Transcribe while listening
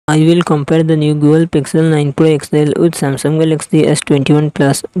I will compare the new Google Pixel 9 Pro XL with Samsung Galaxy S21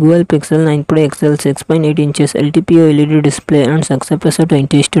 Plus. Google Pixel 9 Pro XL 6.8 inches LTPO LED display and success ratio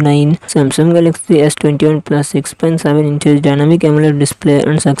 20:9. Samsung Galaxy S21 Plus 6.7 inches dynamic AMOLED display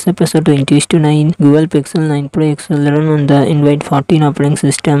and success ratio 20:9. Google Pixel 9 Pro XL run on the Android 14 operating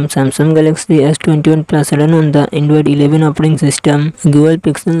system. Samsung Galaxy S21 Plus run on the Android 11 operating system. Google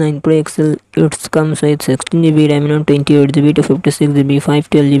Pixel 9 Pro XL it comes with 16GB RAM and 28GB to 56GB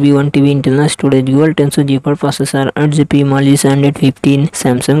 512GB 1TB internal storage. Dual Tensor G4 processor 8GB Mali and 815.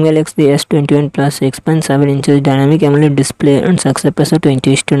 Samsung Galaxy S21 Plus 6.7 inches dynamic AMOLED display and success ratio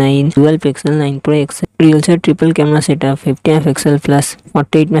 20:9. Google Pixel 9 Pro XL real set triple camera setup 50 MP plus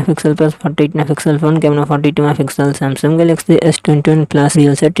 48 MP plus 48 MP front camera 42 MP. Samsung Galaxy S21 Plus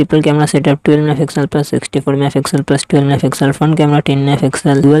real set triple camera setup 12 MP plus 64 MP plus 12 MP front camera 10 MP.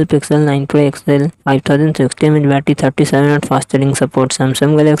 Google Pixel 9 Pro XL 5060 mAh battery 37W fast charging support.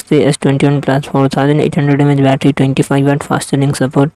 Samsung Galaxy S21 Plus 4800 mAh battery 25W fast charging support.